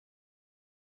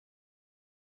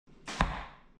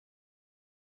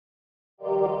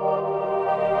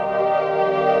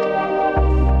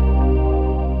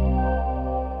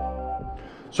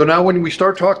So now when we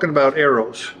start talking about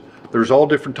arrows, there's all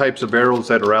different types of arrows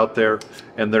that are out there,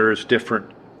 and there's different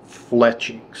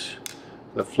fletchings.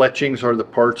 The fletchings are the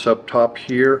parts up top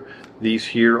here. These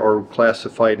here are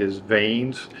classified as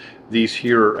vanes. These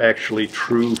here are actually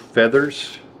true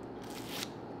feathers.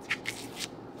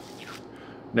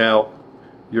 Now,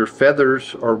 your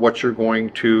feathers are what you're going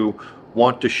to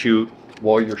want to shoot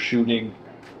while you're shooting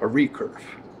a recurve,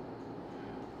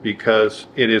 because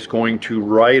it is going to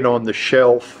ride on the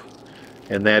shelf,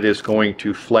 and that is going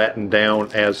to flatten down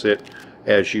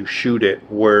as you shoot it,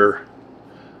 where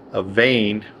a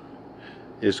vane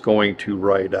is going to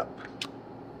ride up.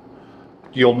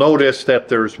 You'll notice that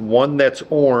there's one that's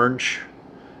orange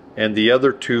and the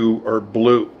other two are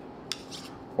blue,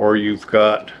 or you've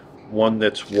got one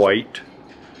that's white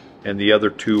and the other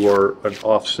two are an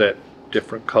offset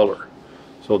different color.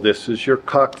 So this is your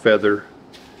cock feather,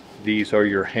 these are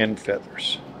your hen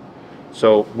feathers.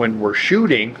 So when we're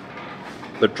shooting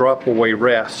the drop away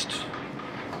rest,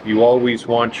 you always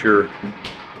want your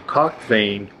cock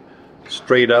vane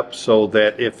straight up, so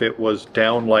that if it was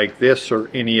down like this, or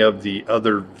any of the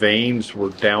other vanes were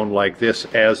down like this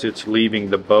as it's leaving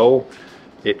the bow,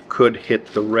 it could hit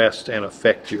the rest and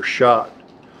affect your shot.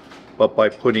 But by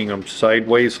putting them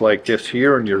sideways like this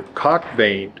here and your cock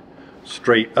vane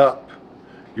straight up,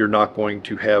 you're not going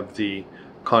to have the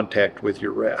contact with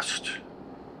your rest.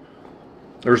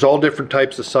 There's all different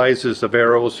types of sizes of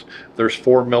arrows. There's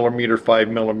 4mm,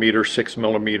 5mm,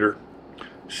 6mm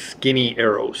skinny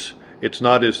arrows. It's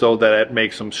not as though that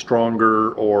makes them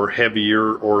stronger or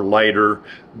heavier or lighter.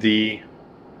 The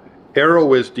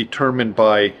arrow is determined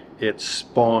by its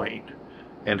spine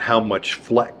and how much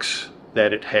flex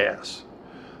that it has.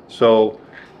 So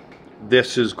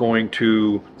this is going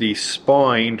to, the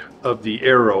spine of the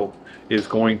arrow is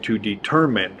going to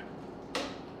determine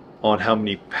on how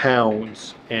many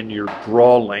pounds and your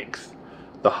draw length.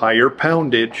 The higher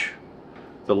poundage,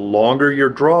 the longer your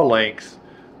draw length,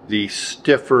 the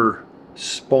stiffer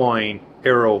spine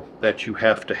arrow that you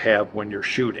have to have when you're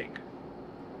shooting.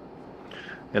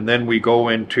 And then we go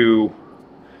into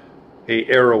a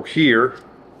arrow here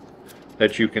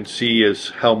that you can see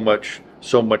is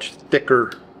so much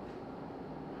thicker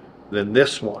than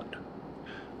this one.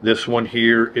 This one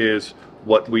here is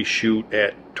what we shoot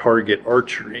at target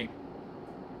archery,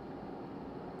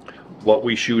 what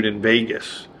we shoot in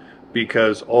Vegas,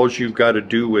 because all you've got to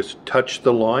do is touch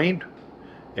the line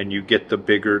and you get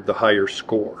the higher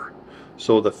score.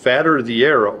 So the fatter the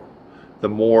arrow, the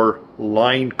more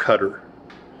line cutter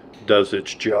does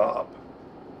its job.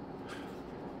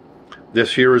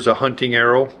 This here is a hunting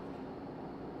arrow,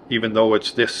 even though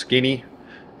it's this skinny.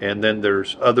 And then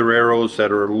there's other arrows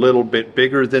that are a little bit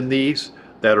bigger than these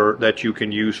that you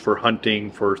can use for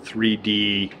hunting, for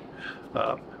 3D.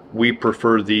 We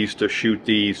prefer these to shoot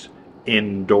these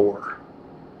indoor.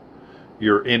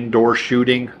 Your indoor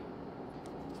shooting,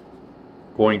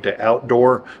 going to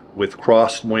outdoor with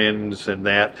crosswinds and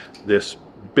that, this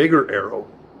bigger arrow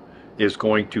is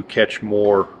going to catch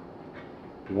more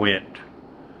wind.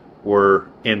 Where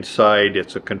inside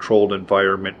it's a controlled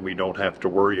environment, we don't have to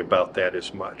worry about that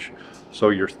as much. So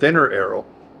your thinner arrow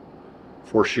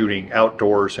for shooting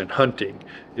outdoors and hunting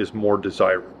is more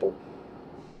desirable.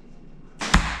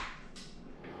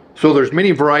 So there's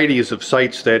many varieties of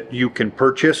sights that you can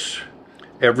purchase.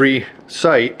 Every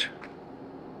sight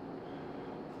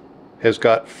has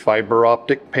got fiber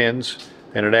optic pins,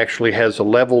 and it actually has a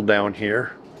level down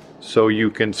here, so you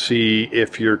can see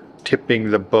if you're tipping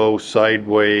the bow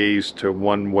sideways to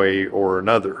one way or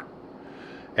another.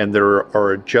 And there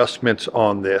are adjustments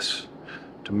on this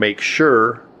to make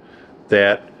sure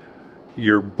that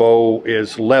your bow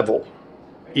is level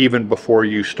even before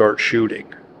you start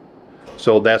shooting.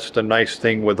 So that's the nice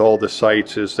thing with all the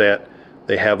sights, is that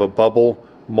they have a bubble.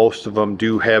 Most of them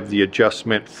do have the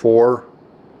adjustment for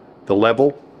the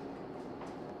level.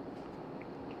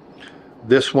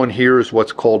 This one here is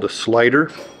what's called a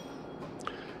slider.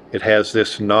 It has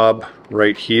this knob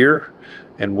right here,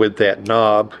 and with that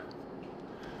knob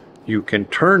you can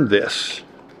turn this,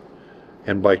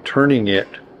 and by turning it,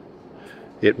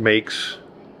 it makes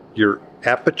your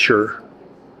aperture,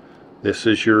 this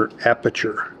is your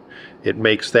aperture, it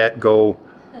makes that go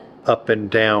up and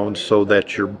down so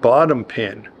that your bottom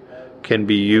pin can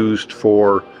be used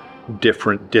for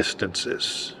different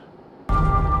distances.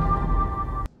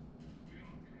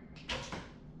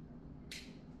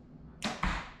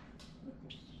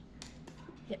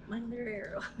 Hit my other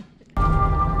arrow.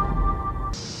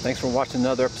 Thanks for watching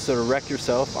another episode of Wreck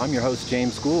Yourself. I'm your host,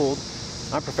 James Gould.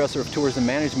 I'm Professor of Tourism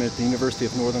Management at the University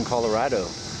of Northern Colorado.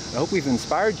 I hope we've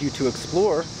inspired you to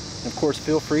explore And of course,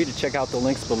 feel free to check out the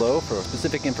links below for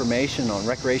specific information on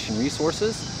recreation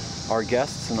resources, our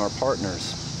guests, and our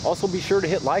partners. Also, be sure to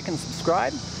hit like and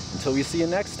subscribe. Until we see you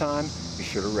next time, be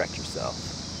sure to wreck yourself.